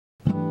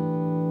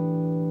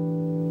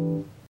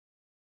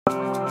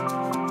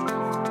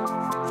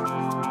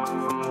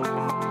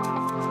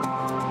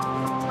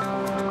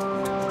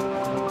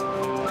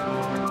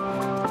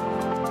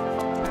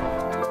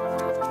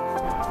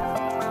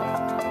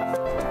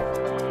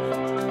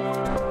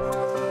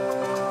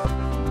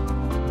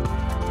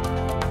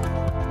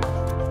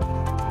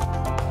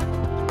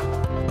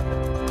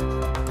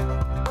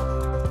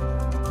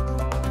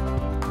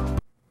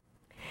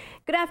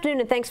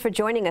afternoon and thanks for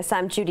joining us.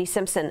 I'm Judy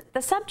Simpson.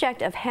 The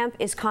subject of hemp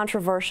is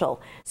controversial.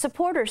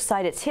 Supporters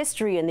cite its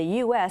history in the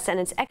U.S.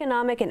 and its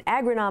economic and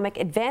agronomic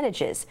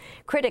advantages.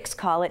 Critics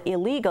call it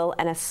illegal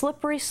and a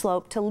slippery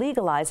slope to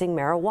legalizing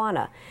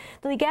marijuana.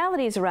 The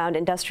legalities around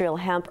industrial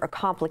hemp are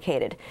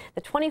complicated.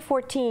 The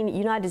 2014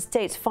 United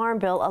States Farm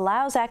Bill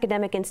allows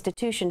academic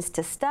institutions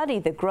to study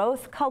the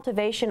growth,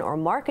 cultivation, or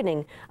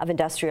marketing of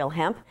industrial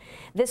hemp.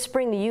 This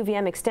spring, the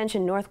UVM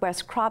Extension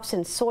Northwest Crops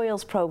and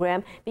Soils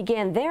program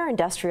began their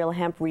industrial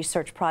hemp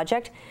research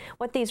project.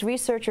 What these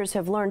researchers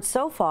have learned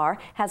so far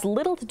has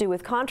little to do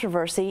with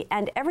controversy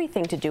and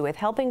everything to do with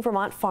helping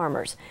Vermont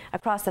farmers.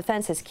 Across the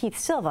Fence's Keith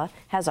Silva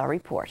has our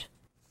report.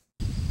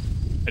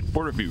 At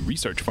Borderview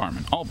Research Farm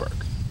in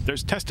Alberg,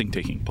 there's testing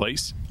taking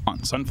place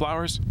on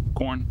sunflowers,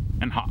 corn,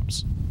 and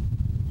hops.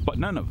 But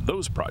none of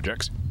those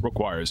projects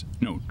requires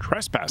no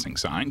trespassing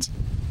signs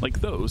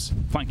like those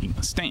flanking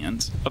the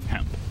stands of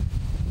hemp.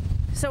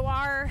 So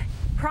our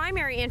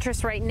primary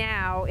interest right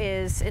now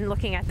is in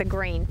looking at the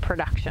grain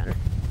production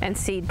and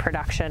seed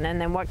production, and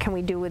then what can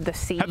we do with the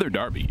seed. Heather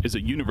Darby is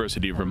a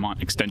University of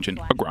Vermont Extension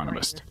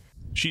agronomist.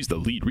 She's the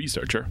lead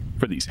researcher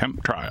for these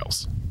hemp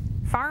trials.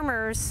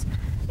 Farmers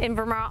in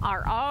Vermont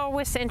are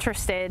always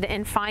interested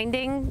in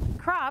finding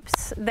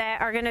crops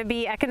that are going to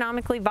be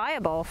economically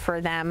viable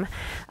for them.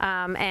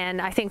 And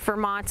I think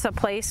Vermont's a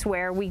place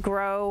where we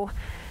grow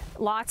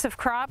lots of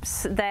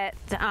crops that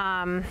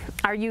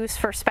are used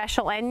for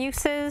special end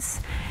uses,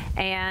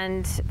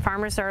 and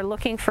farmers are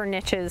looking for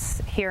niches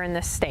here in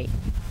this state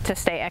to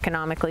stay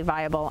economically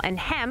viable. And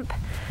hemp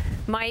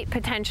might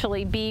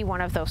potentially be one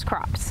of those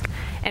crops.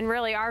 And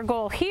really our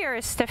goal here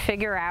is to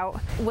figure out,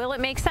 will it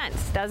make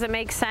sense? Does it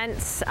make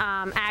sense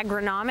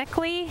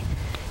agronomically,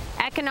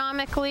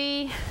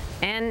 economically,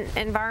 and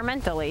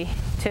environmentally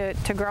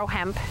to grow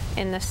hemp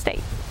in this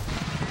state?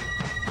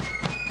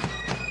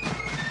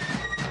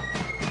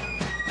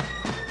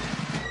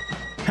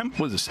 Hemp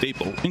was a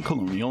staple in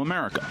colonial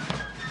America.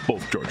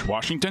 Both George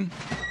Washington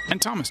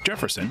and Thomas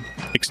Jefferson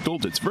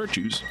extolled its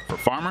virtues for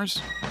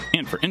farmers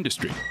and for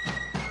industry.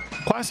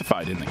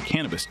 Classified in the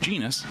cannabis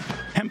genus,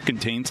 hemp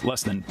contains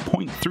less than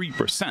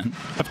 0.3%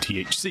 of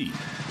THC,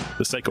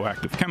 the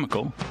psychoactive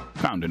chemical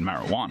found in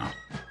marijuana.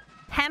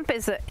 Hemp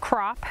is a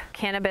crop,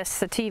 cannabis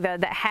sativa,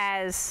 that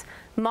has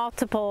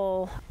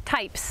multiple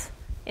types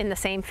in the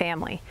same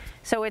family.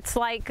 So it's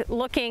like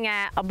looking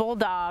at a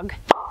bulldog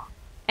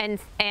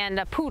and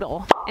a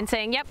poodle and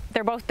saying, yep,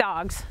 they're both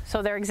dogs,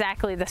 so they're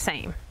exactly the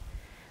same.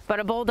 But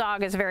a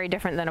bulldog is very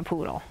different than a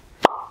poodle.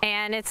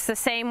 And it's the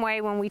same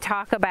way when we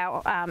talk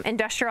about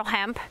industrial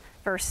hemp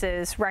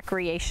versus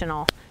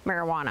recreational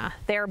marijuana.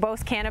 They are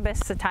both cannabis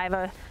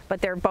sativa, but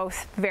they're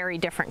both very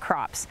different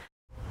crops.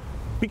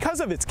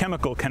 Because of its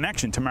chemical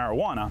connection to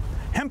marijuana,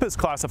 hemp is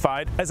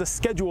classified as a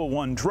Schedule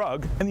I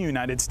drug in the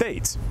United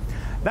States.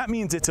 That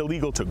means it's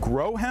illegal to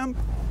grow hemp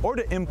or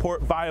to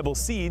import viable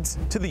seeds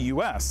to the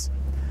U.S.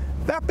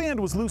 That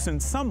ban was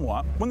loosened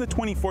somewhat when the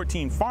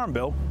 2014 Farm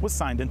Bill was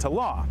signed into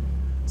law.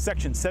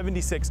 Section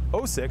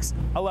 7606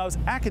 allows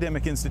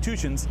academic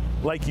institutions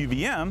like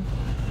UVM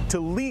to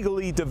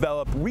legally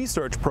develop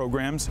research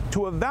programs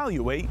to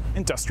evaluate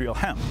industrial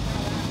hemp.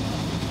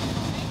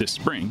 This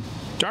spring,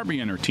 Darby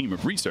and her team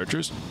of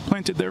researchers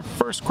planted their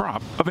first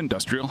crop of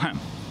industrial hemp.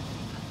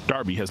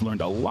 Darby has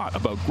learned a lot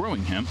about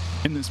growing hemp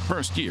in this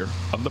first year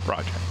of the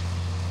project.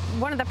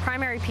 One of the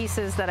primary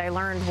pieces that I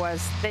learned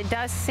was that it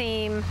does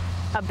seem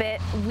a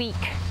bit weak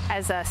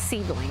as a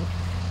seedling.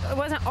 It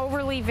wasn't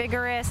overly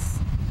vigorous.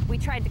 We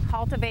tried to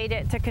cultivate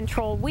it to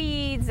control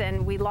weeds,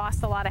 and we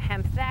lost a lot of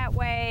hemp that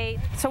way.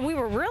 So we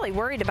were really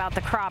worried about the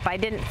crop. I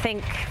didn't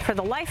think for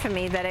the life of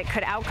me that it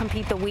could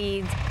outcompete the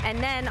weeds.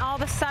 And then all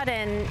of a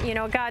sudden, you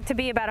know, it got to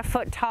be about a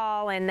foot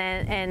tall, and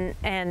then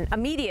and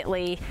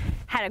immediately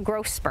had a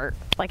growth spurt,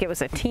 like it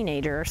was a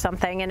teenager or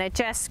something. And it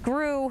just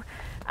grew,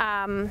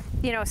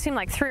 you know, it seemed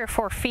like 3 or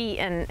 4 feet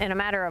in a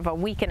matter of a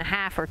week and a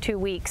half or 2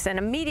 weeks, and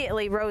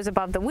immediately rose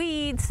above the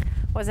weeds,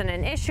 wasn't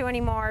an issue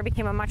anymore,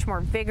 became a much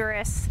more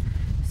vigorous,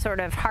 sort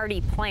of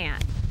hardy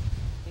plant.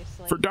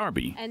 For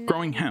Darby,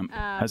 growing hemp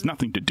has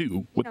nothing to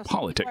do with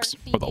politics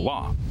or the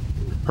law.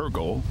 Her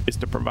goal is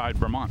to provide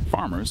Vermont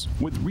farmers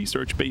with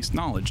research-based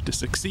knowledge to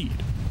succeed,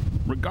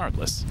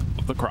 regardless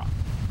of the crop.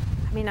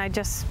 I mean, I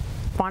just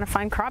want to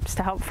find crops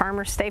to help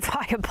farmers stay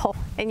viable,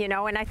 and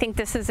and I think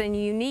this is a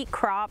unique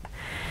crop.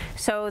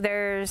 So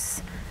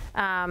there's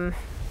a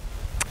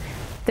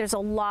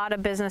lot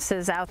of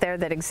businesses out there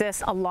that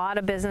exist, a lot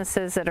of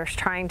businesses that are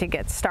trying to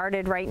get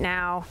started right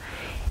now.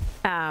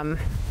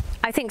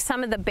 I think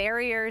some of the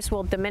barriers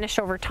will diminish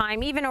over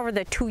time. Even over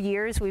the 2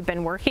 years we've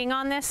been working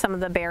on this, some of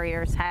the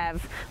barriers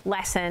have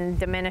lessened,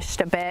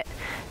 diminished a bit.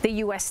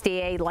 The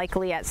USDA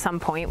likely at some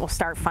point will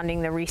start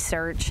funding the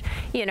research.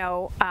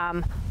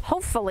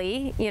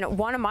 Hopefully,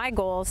 one of my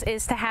goals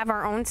is to have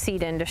our own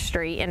seed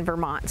industry in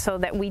Vermont so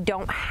that we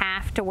don't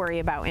have to worry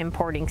about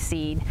importing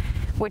seed,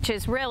 which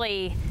is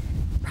really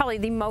probably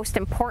the most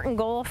important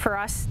goal for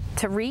us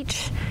to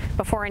reach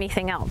before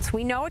anything else.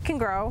 We know it can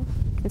grow.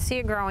 You can see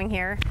it growing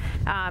here.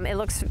 It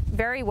looks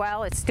very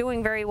well. It's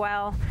doing very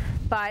well.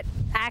 But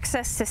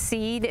access to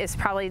seed is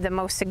probably the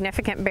most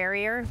significant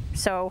barrier.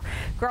 So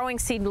growing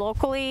seed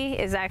locally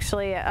is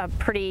actually a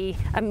pretty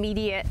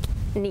immediate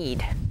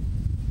need.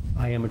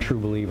 I am a true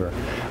believer.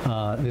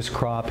 This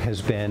crop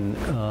has been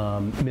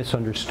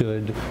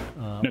misunderstood.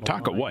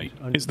 Nataka White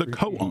is the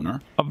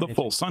co-owner of the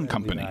Full Sun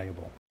Company,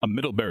 a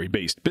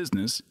Middlebury-based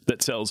business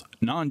that sells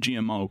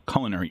non-GMO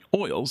culinary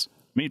oils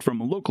made from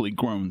locally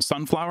grown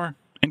sunflower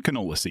and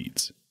canola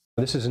seeds.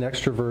 This is an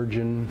extra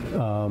virgin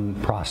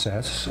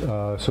process,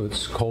 so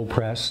it's cold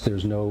pressed.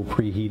 There's no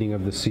preheating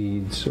of the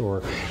seeds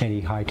or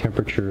any high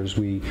temperatures.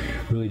 We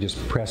really just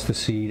press the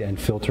seed and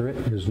filter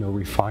it. There's no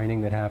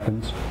refining that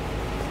happens.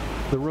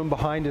 The room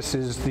behind us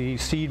is the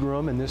seed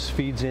room, and this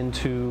feeds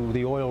into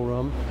the oil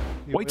room.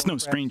 White's no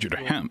stranger to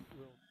hemp.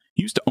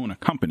 He used to own a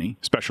company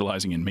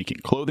specializing in making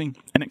clothing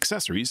and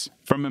accessories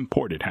from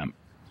imported hemp.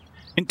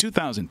 In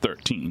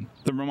 2013,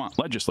 the Vermont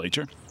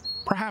legislature,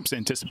 perhaps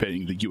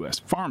anticipating the U.S.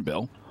 Farm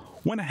Bill,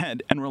 went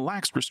ahead and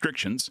relaxed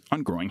restrictions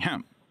on growing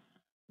hemp.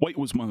 White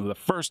was one of the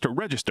first to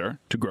register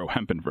to grow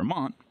hemp in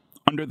Vermont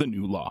under the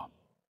new law.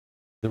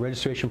 The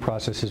registration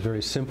process is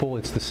very simple.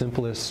 It's the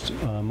simplest,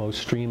 most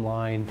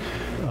streamlined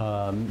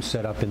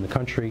setup in the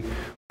country.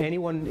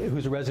 Anyone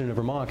who's a resident of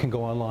Vermont can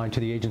go online to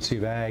the Agency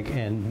of Ag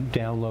and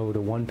download a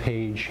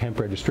one-page hemp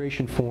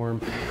registration form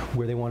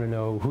where they want to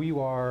know who you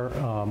are,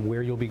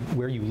 where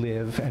you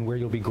live, and where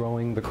you'll be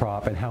growing the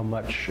crop, and how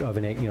much of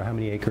an how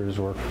many acres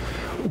or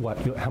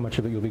how much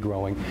of it you'll be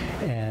growing,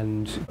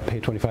 and pay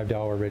a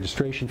 $25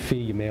 registration fee.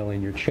 You mail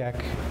in your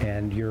check,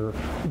 and you're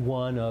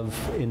one of,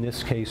 in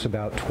this case,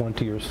 about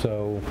 20 or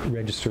so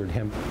registered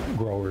hemp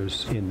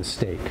growers in the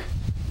state.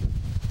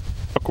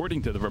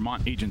 According to the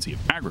Vermont Agency of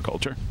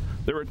Agriculture,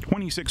 there are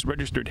 26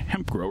 registered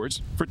hemp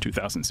growers for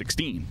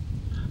 2016.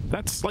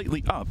 That's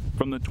slightly up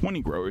from the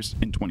 20 growers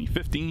in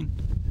 2015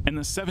 and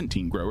the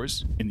 17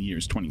 growers in the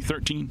years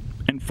 2013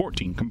 and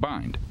 14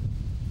 combined.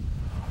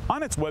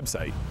 On its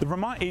website, the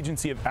Vermont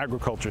Agency of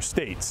Agriculture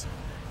states,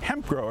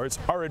 hemp growers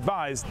are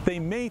advised they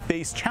may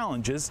face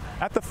challenges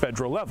at the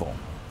federal level.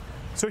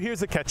 So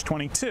here's the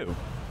catch-22.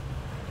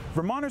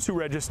 Vermonters who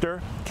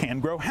register can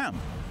grow hemp,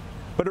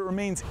 but it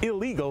remains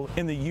illegal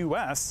in the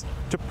U.S.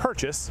 to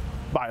purchase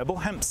viable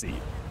hemp seed.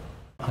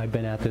 I've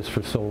been at this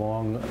for so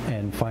long,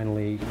 and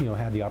finally,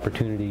 had the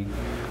opportunity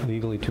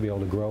legally to be able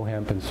to grow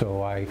hemp, and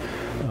so I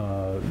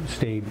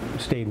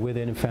stayed with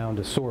it and found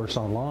a source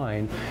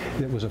online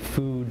that was it was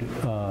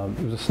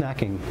a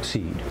snacking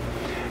seed.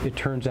 It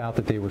turns out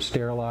that they were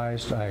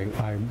sterilized.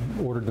 I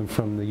ordered them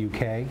from the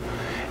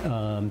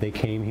UK. They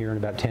came here in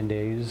about 10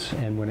 days,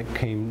 and when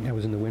it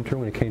was in the winter,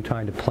 when it came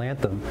time to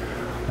plant them,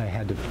 I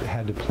had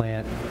to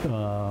plant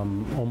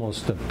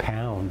almost a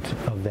pound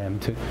of them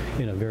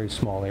in a very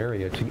small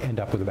area to end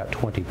up with about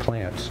 20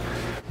 plants.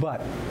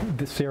 But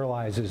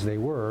sterilized as they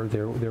were,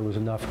 there was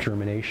enough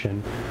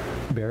germination,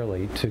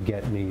 barely, to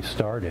get me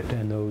started.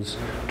 And those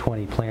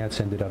 20 plants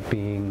ended up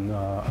being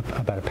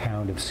about a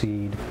pound of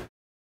seed.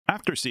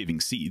 After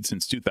saving seed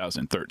since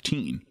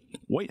 2013,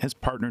 White has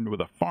partnered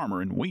with a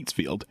farmer in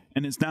Waitsfield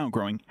and is now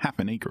growing half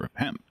an acre of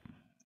hemp.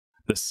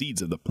 The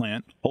seeds of the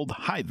plant hold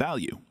high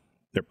value.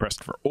 They're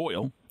pressed for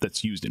oil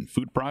that's used in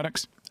food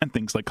products and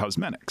things like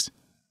cosmetics.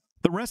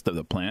 The rest of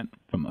the plant,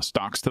 from the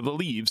stalks to the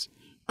leaves,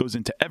 goes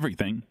into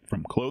everything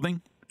from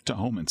clothing to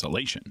home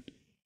insulation.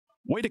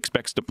 White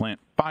expects to plant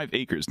 5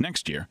 acres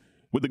next year,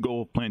 with the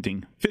goal of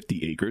planting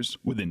 50 acres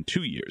within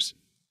 2 years.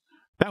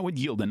 That would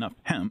yield enough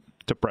hemp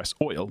to press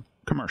oil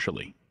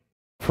commercially.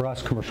 For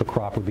us, commercial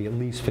crop would be at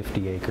least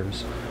 50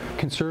 acres.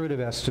 Conservative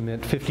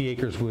estimate, 50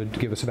 acres would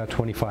give us about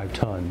 25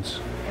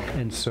 tons.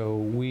 And so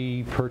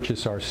we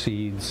purchase our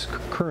seeds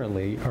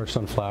currently, our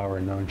sunflower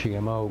and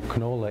non-GMO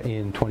canola,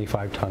 in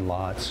 25-ton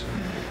lots.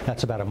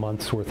 That's about a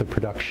month's worth of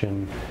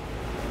production.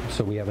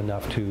 So we have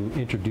enough to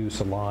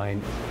introduce a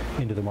line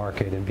into the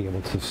market and be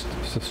able to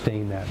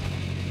sustain that.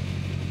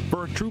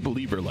 For a true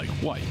believer like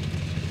White,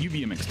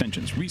 UVM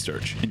Extension's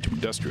research into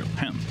industrial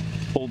hemp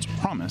holds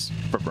promise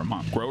for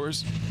Vermont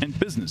growers and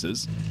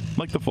businesses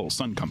like the Full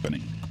Sun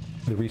Company.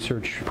 The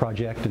research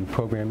project and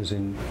program is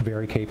in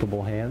very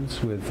capable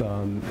hands with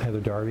Heather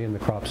Darby and the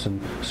Crops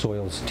and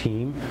Soils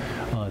team.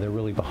 They're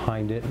really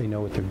behind it. They know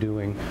what they're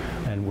doing,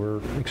 and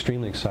we're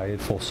extremely excited.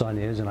 Full Sun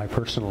is, and I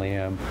personally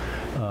am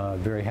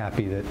very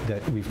happy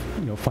that we've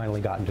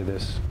finally gotten to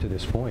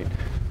this point.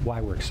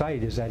 Why we're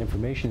excited is that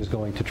information is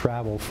going to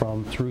travel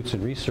from roots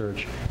and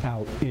research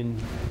out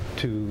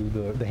into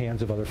the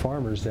hands of other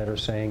farmers that are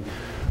saying,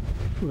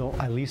 well,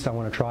 at least I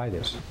want to try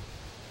this.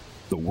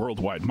 The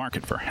worldwide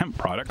market for hemp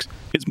products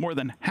is more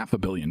than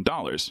 $500 million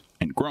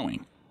and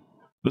growing.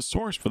 The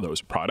source for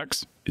those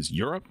products is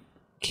Europe,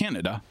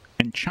 Canada,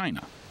 and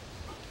China.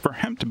 For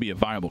hemp to be a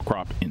viable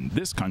crop in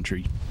this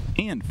country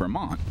and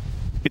Vermont,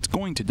 it's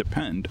going to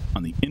depend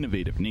on the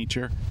innovative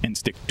nature and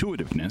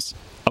stick-to-itiveness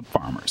of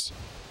farmers.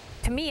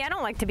 To me, I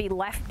don't like to be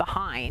left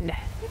behind,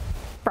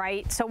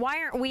 right? So why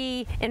aren't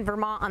we in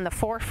Vermont on the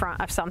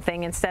forefront of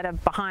something instead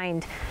of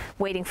behind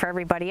waiting for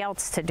everybody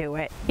else to do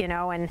it,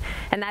 And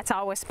that's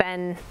always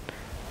been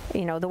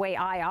you know, the way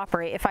I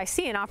operate, if I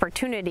see an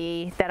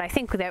opportunity that I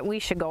think that we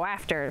should go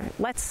after,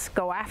 let's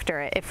go after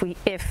it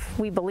if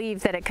we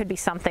believe that it could be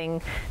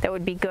something that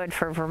would be good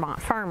for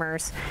Vermont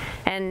farmers.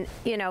 And,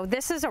 you know,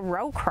 this is a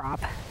row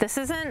crop. This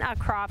isn't a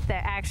crop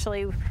that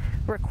actually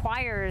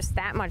requires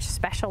that much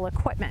special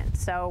equipment.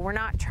 So we're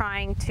not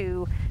trying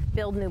to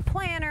build new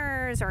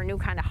planters or a new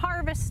kind of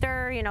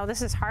harvester. You know,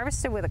 this is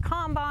harvested with a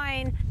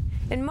combine.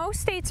 And most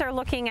states are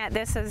looking at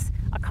this as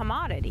a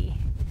commodity.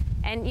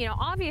 And, you know,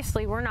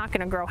 obviously we're not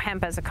going to grow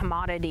hemp as a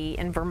commodity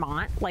in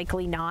Vermont,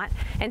 likely not.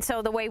 And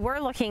so the way we're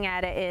looking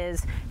at it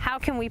is, how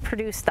can we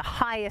produce the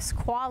highest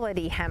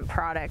quality hemp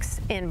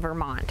products in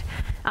Vermont?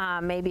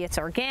 Maybe it's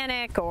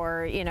organic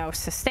or, you know,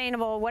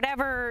 sustainable,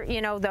 whatever,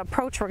 you know, the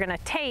approach we're going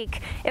to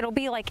take, it'll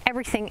be like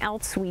everything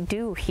else we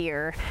do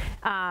here.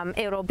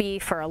 It'll be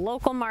for a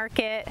local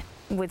market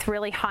with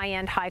really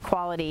high-end,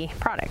 high-quality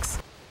products.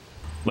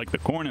 Like the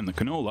corn and the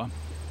canola,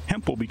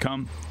 hemp will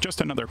become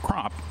just another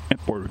crop at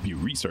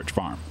Borderview Research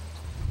Farm,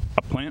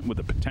 a plant with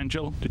the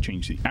potential to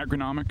change the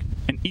agronomic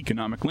and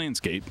economic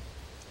landscape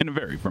in a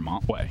very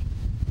Vermont way.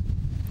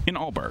 In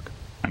Alburgh,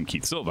 I'm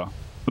Keith Silva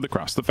with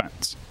Across the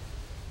Fence.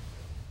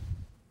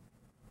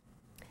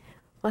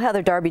 Well,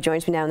 Heather Darby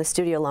joins me now in the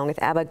studio along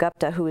with Abba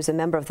Gupta, who is a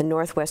member of the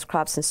Northwest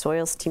Crops and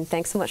Soils team.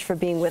 Thanks so much for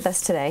being with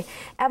us today.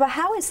 Abba,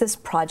 how is this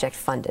project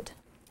funded?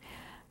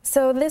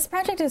 So this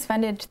project is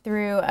funded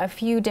through a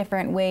few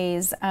different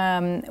ways.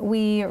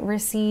 We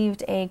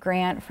received a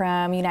grant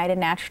from United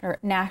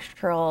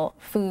Natural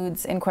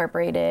Foods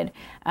Incorporated,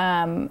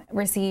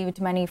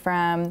 received money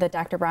from the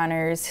Dr.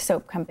 Bronner's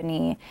soap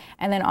company,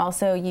 and then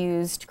also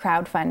used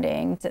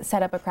crowdfunding to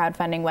set up a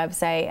crowdfunding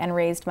website and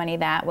raised money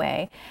that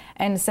way.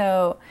 And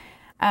so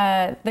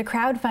the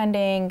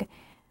crowdfunding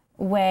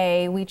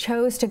way, we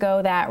chose to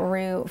go that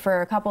route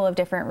for a couple of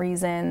different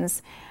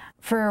reasons.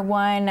 For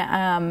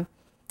one,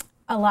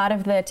 a lot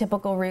of the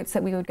typical routes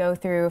that we would go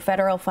through,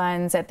 federal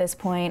funds at this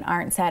point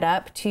aren't set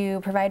up to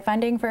provide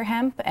funding for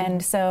hemp,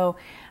 and so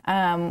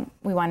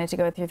we wanted to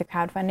go through the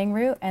crowdfunding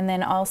route. And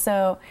then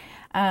also,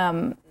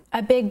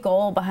 a big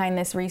goal behind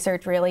this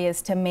research really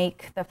is to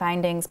make the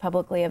findings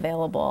publicly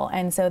available.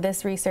 And so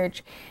this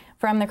research,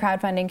 from the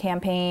crowdfunding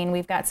campaign,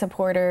 we've got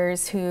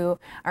supporters who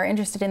are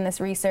interested in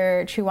this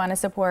research, who want to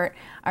support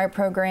our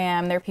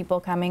program. They're people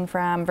coming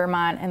from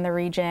Vermont and the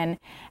region,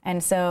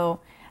 and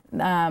so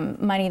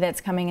money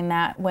that's coming in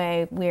that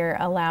way, we're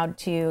allowed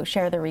to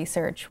share the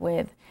research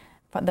with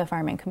the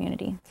farming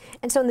community.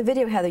 And so in the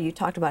video, Heather, you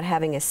talked about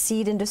having a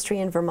seed industry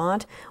in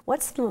Vermont.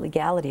 What's the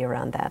legality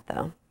around that,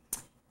 though?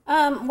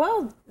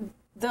 Well,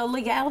 the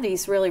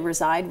legalities really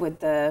reside with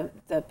the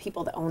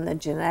people that own the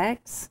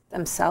genetics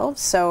themselves.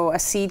 So a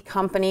seed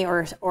company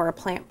or a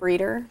plant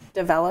breeder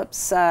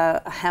develops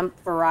a hemp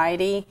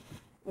variety.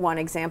 One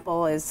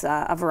example is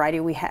a variety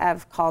we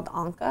have called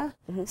Anka.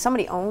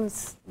 Somebody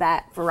owns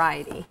that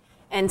variety.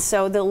 And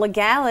so the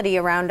legality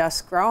around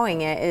us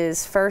growing it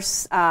is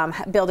first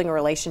building a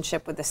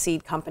relationship with the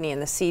seed company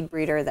and the seed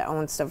breeder that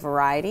owns the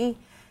variety,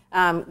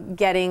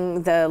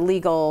 getting the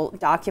legal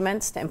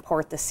documents to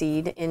import the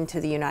seed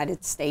into the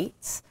United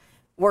States,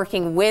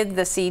 working with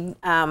the seed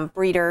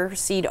breeder,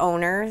 seed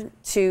owner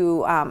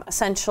to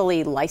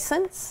essentially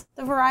license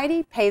the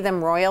variety, pay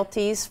them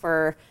royalties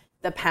for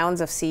the pounds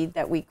of seed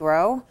that we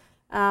grow,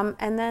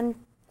 and then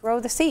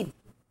grow the seed.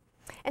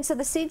 And so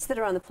the seeds that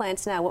are on the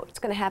plants now, what's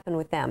going to happen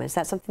with them? Is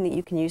that something that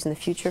you can use in the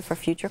future for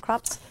future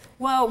crops?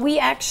 Well, we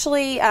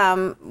actually,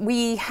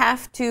 we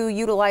have to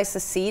utilize the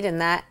seed in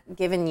that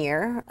given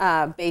year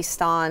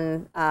based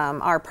on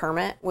our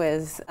permit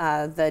with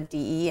the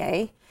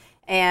DEA.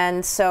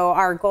 And so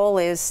our goal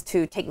is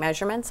to take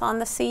measurements on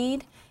the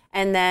seed,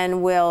 and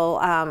then we'll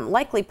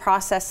likely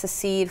process the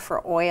seed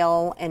for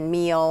oil and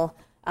meal,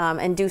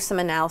 and do some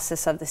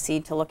analysis of the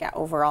seed to look at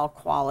overall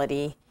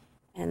quality,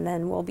 and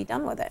then we'll be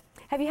done with it.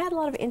 Have you had a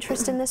lot of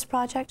interest in this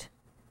project?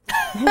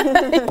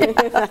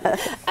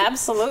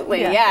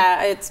 Absolutely,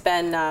 yeah. It's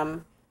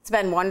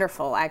been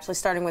wonderful. Actually,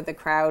 starting with the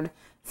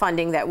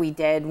crowdfunding that we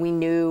did,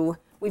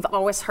 we've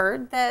always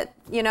heard that,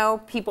 you know,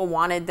 people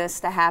wanted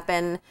this to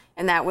happen,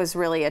 and that was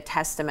really a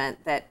testament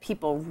that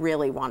people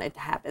really wanted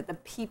to happen. The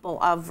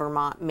people of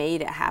Vermont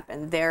made it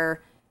happen. They're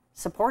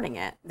supporting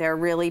it. They're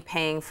really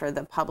paying for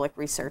the public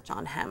research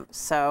on hemp.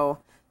 So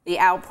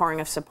the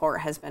outpouring of support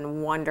has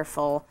been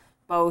wonderful,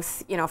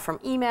 both, you know, from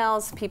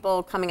emails,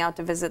 people coming out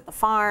to visit the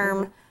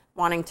farm,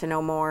 wanting to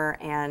know more,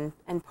 and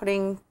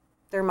putting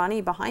their money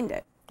behind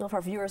it. Well, if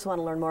our viewers want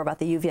to learn more about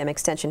the UVM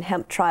Extension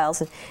hemp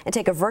trials and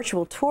take a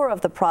virtual tour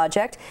of the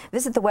project,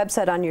 visit the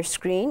website on your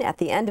screen. At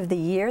the end of the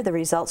year, the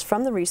results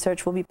from the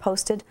research will be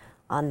posted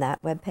on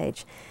that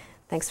webpage.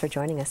 Thanks for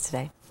joining us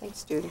today.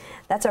 Thanks, Judy.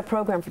 That's our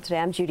program for today.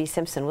 I'm Judy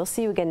Simpson. We'll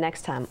see you again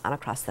next time on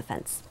Across the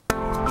Fence.